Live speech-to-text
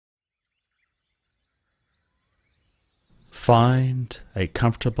Find a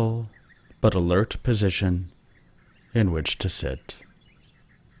comfortable but alert position in which to sit.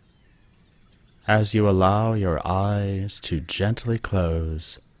 As you allow your eyes to gently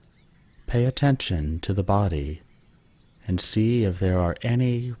close, pay attention to the body and see if there are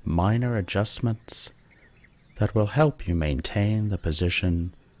any minor adjustments that will help you maintain the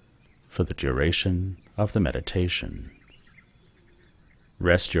position for the duration of the meditation.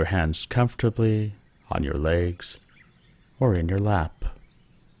 Rest your hands comfortably on your legs or in your lap.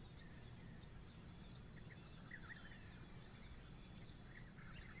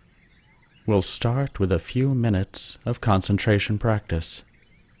 We'll start with a few minutes of concentration practice,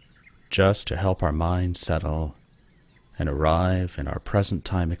 just to help our mind settle and arrive in our present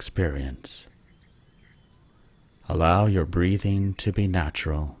time experience. Allow your breathing to be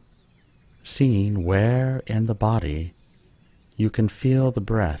natural, seeing where in the body you can feel the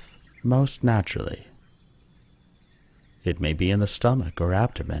breath most naturally. It may be in the stomach or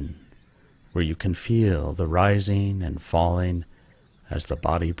abdomen, where you can feel the rising and falling as the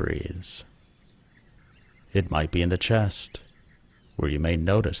body breathes. It might be in the chest, where you may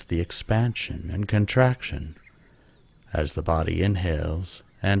notice the expansion and contraction as the body inhales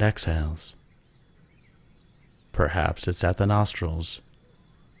and exhales. Perhaps it's at the nostrils,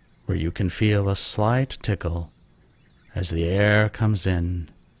 where you can feel a slight tickle as the air comes in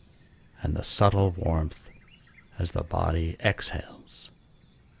and the subtle warmth as the body exhales.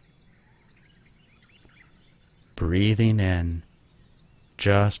 Breathing in,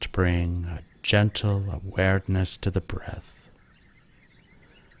 just bring a gentle awareness to the breath.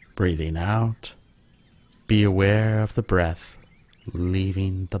 Breathing out, be aware of the breath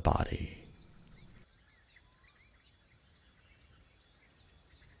leaving the body.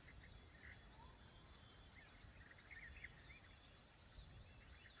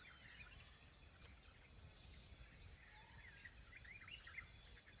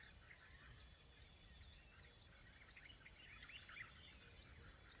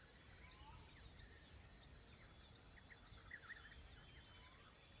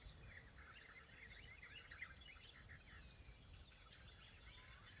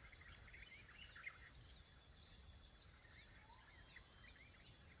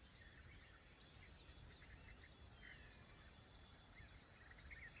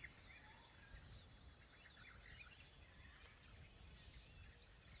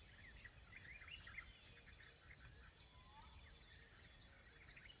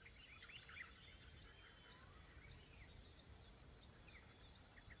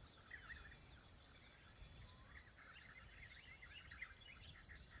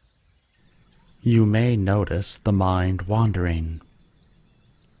 You may notice the mind wandering.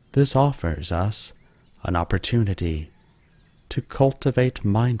 This offers us an opportunity to cultivate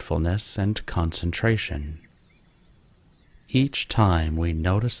mindfulness and concentration. Each time we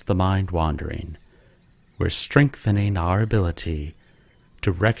notice the mind wandering, we're strengthening our ability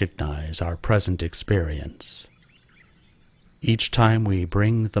to recognize our present experience. Each time we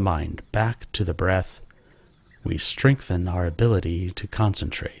bring the mind back to the breath, we strengthen our ability to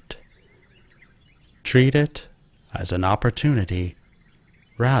concentrate. Treat it as an opportunity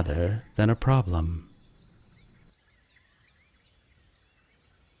rather than a problem.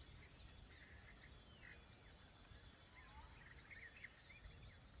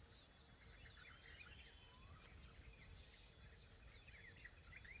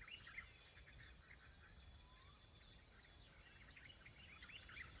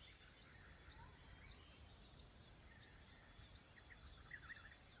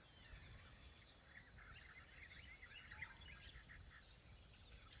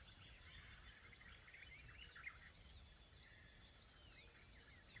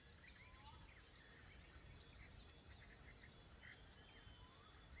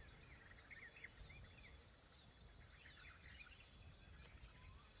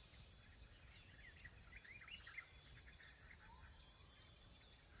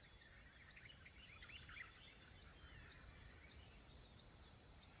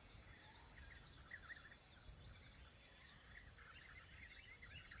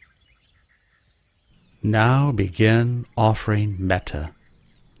 Now begin offering metta,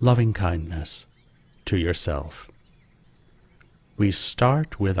 loving-kindness, to yourself. We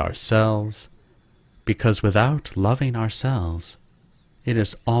start with ourselves because without loving ourselves, it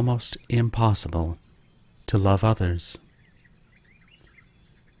is almost impossible to love others.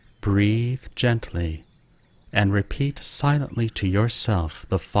 Breathe gently and repeat silently to yourself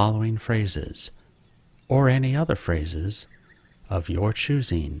the following phrases, or any other phrases of your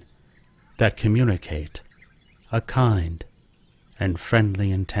choosing, that communicate a kind and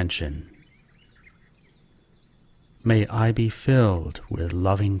friendly intention. May I be filled with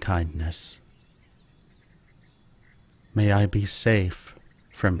loving kindness. May I be safe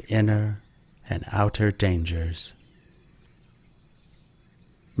from inner and outer dangers.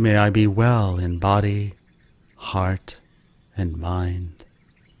 May I be well in body, heart, and mind.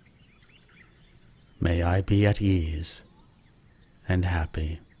 May I be at ease and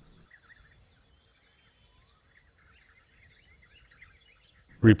happy.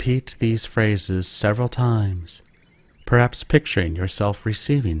 Repeat these phrases several times, perhaps picturing yourself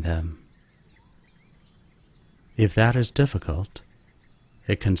receiving them. If that is difficult,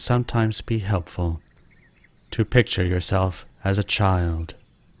 it can sometimes be helpful to picture yourself as a child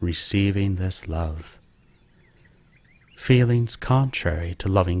receiving this love. Feelings contrary to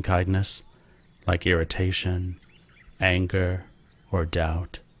loving kindness, like irritation, anger, or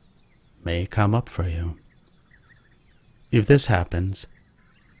doubt, may come up for you. If this happens,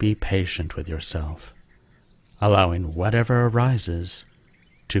 be patient with yourself, allowing whatever arises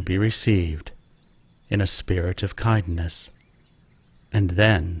to be received in a spirit of kindness, and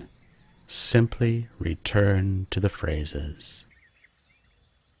then simply return to the phrases.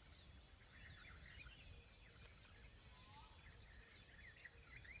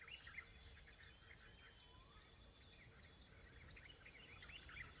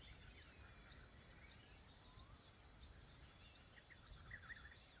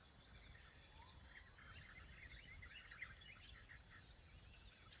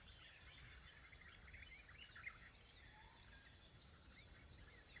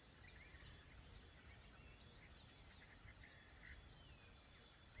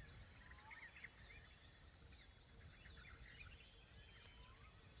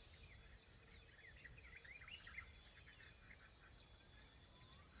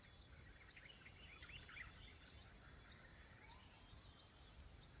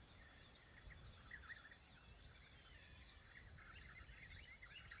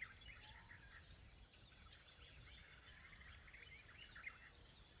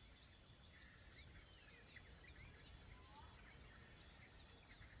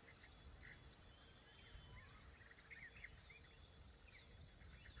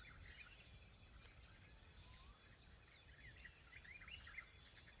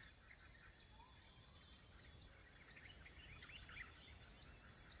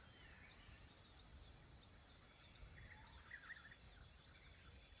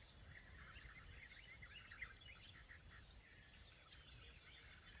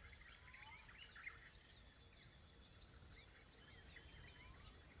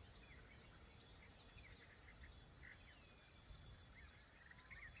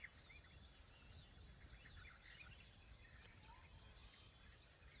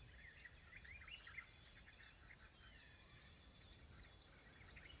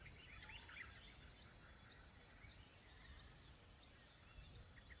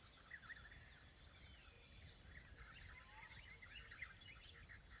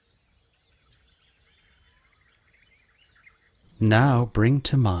 Now bring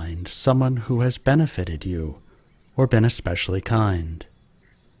to mind someone who has benefited you or been especially kind.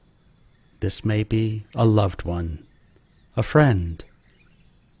 This may be a loved one, a friend,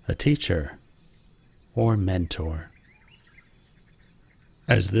 a teacher, or mentor.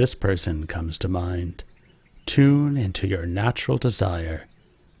 As this person comes to mind, tune into your natural desire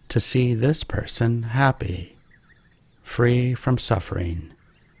to see this person happy, free from suffering,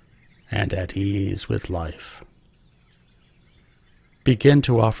 and at ease with life. Begin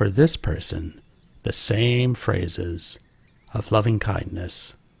to offer this person the same phrases of loving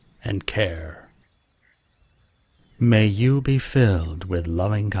kindness and care. May you be filled with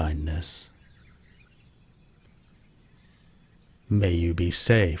loving kindness. May you be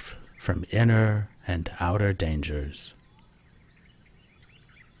safe from inner and outer dangers.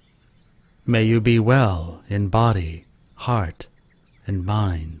 May you be well in body, heart, and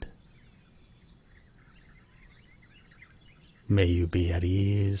mind. May you be at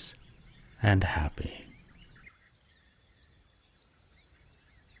ease and happy.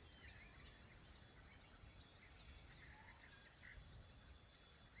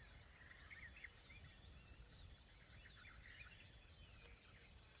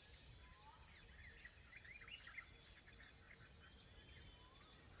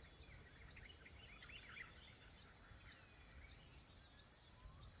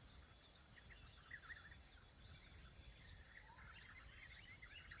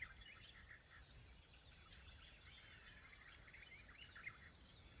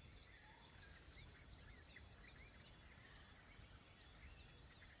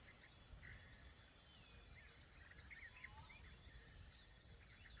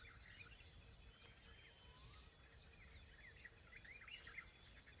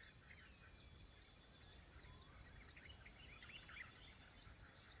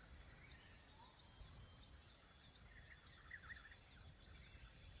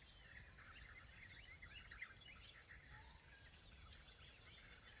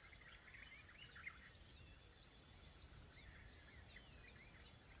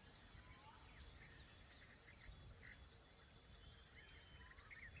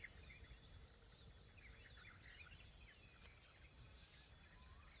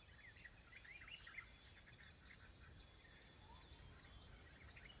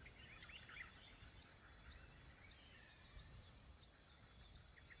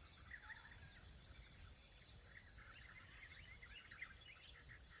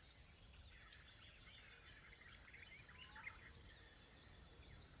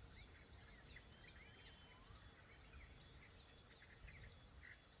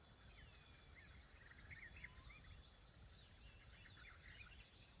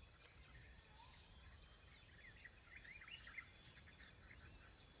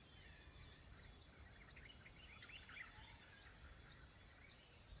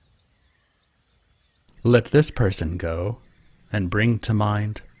 Let this person go and bring to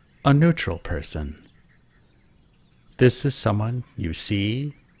mind a neutral person. This is someone you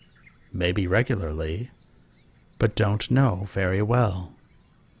see, maybe regularly, but don't know very well.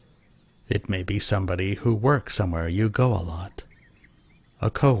 It may be somebody who works somewhere you go a lot,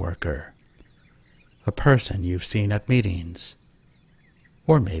 a coworker, a person you've seen at meetings,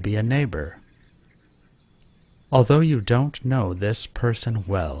 or maybe a neighbor. Although you don't know this person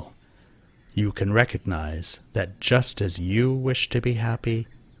well, you can recognize that just as you wish to be happy,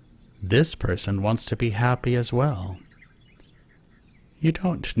 this person wants to be happy as well. You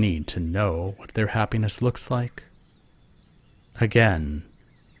don't need to know what their happiness looks like. Again,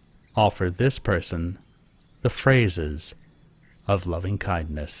 offer this person the phrases of loving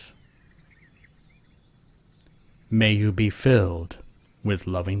kindness. May you be filled with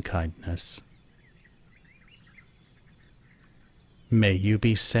loving kindness. May you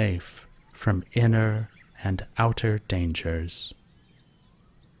be safe from inner and outer dangers.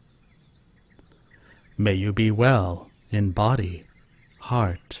 May you be well in body,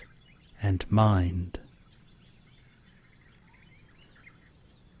 heart, and mind.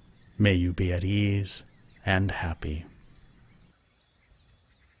 May you be at ease and happy.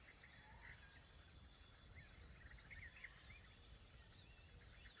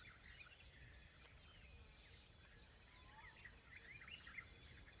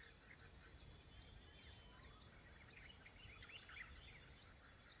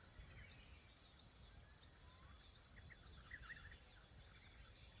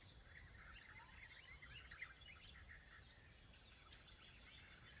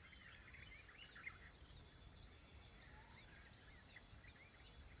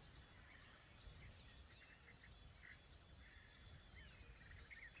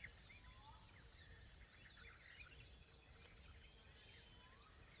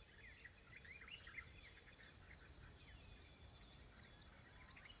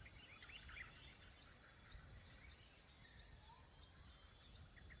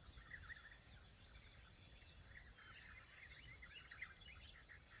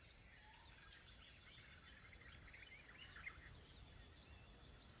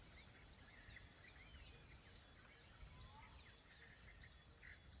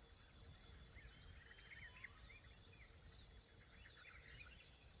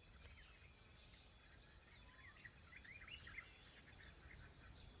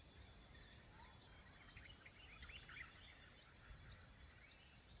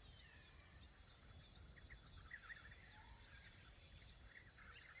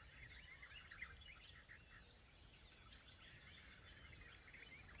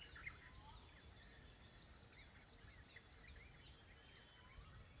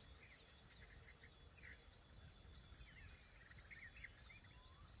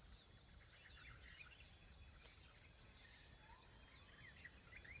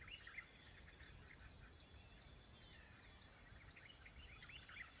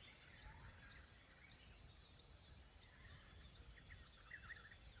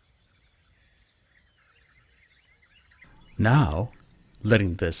 Now,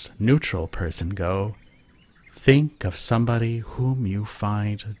 letting this neutral person go, think of somebody whom you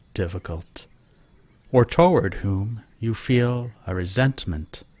find difficult, or toward whom you feel a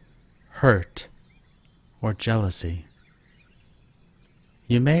resentment, hurt, or jealousy.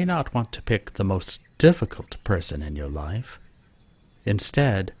 You may not want to pick the most difficult person in your life.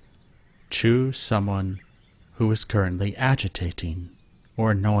 Instead, choose someone who is currently agitating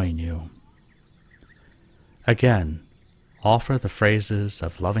or annoying you. Again, offer the phrases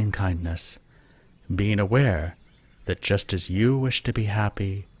of loving kindness, being aware that just as you wish to be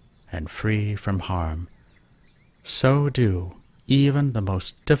happy and free from harm, so do even the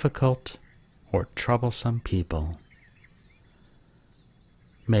most difficult or troublesome people.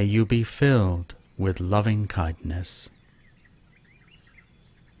 May you be filled with loving kindness.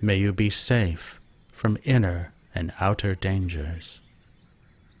 May you be safe from inner and outer dangers.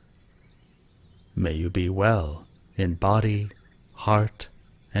 May you be well in body, heart,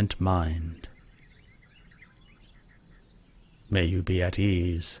 and mind. May you be at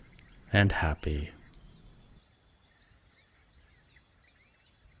ease and happy.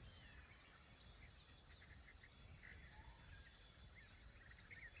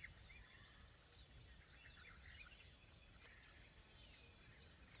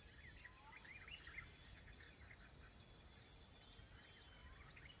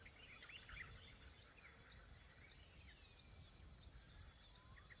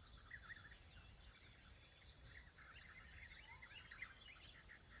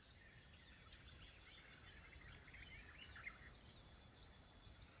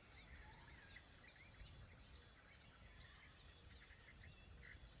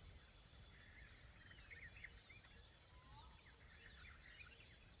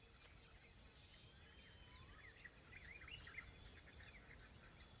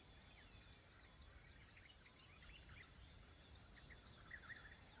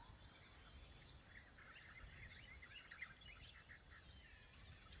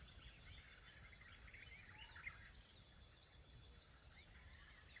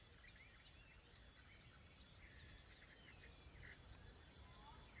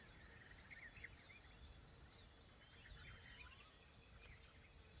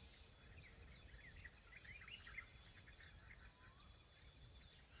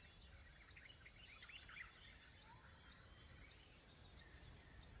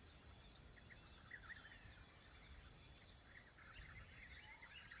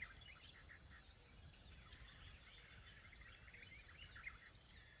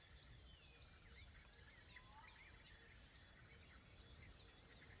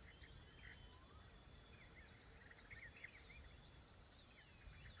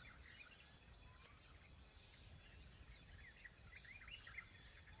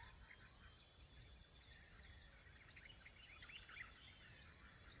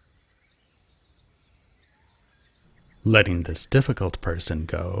 Letting this difficult person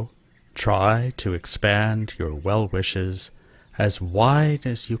go, try to expand your well wishes as wide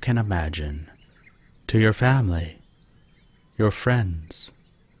as you can imagine to your family, your friends,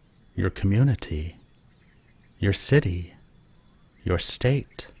 your community, your city, your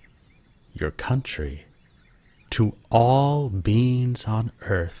state, your country, to all beings on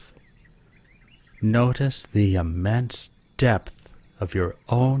earth. Notice the immense depth of your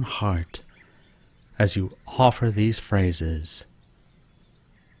own heart as you offer these phrases.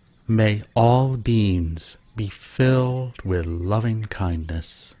 May all beings be filled with loving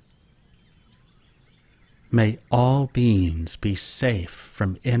kindness. May all beings be safe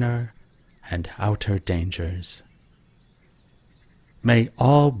from inner and outer dangers. May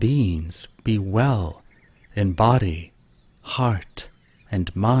all beings be well in body, heart,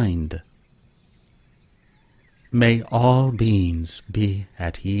 and mind. May all beings be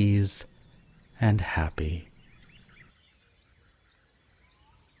at ease and happy.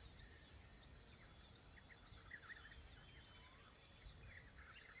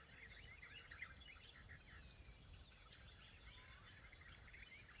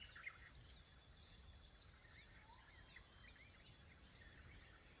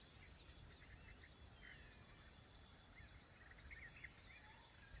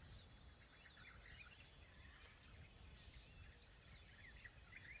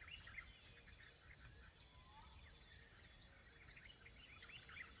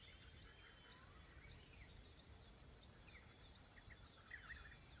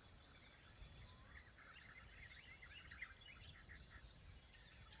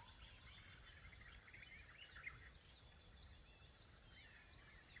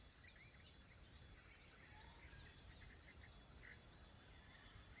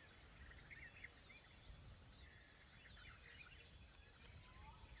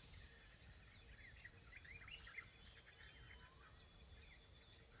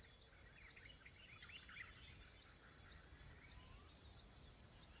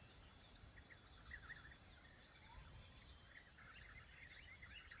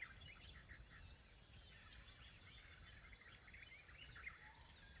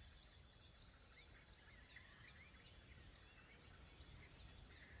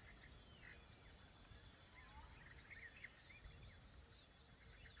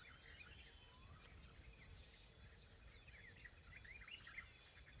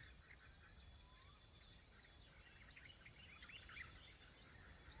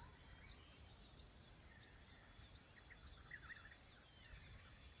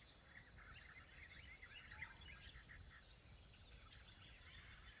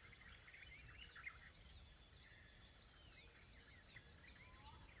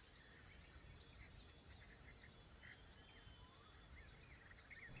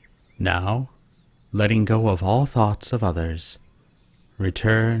 Now, letting go of all thoughts of others,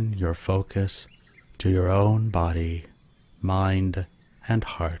 return your focus to your own body, mind, and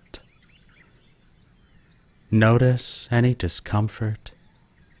heart. Notice any discomfort,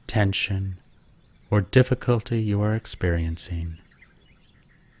 tension, or difficulty you are experiencing.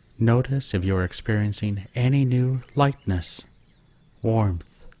 Notice if you are experiencing any new lightness,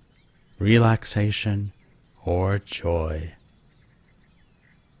 warmth, relaxation, or joy.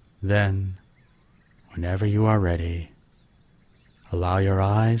 Then, whenever you are ready, allow your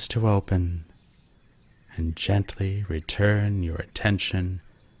eyes to open and gently return your attention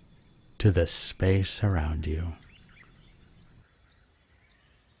to the space around you.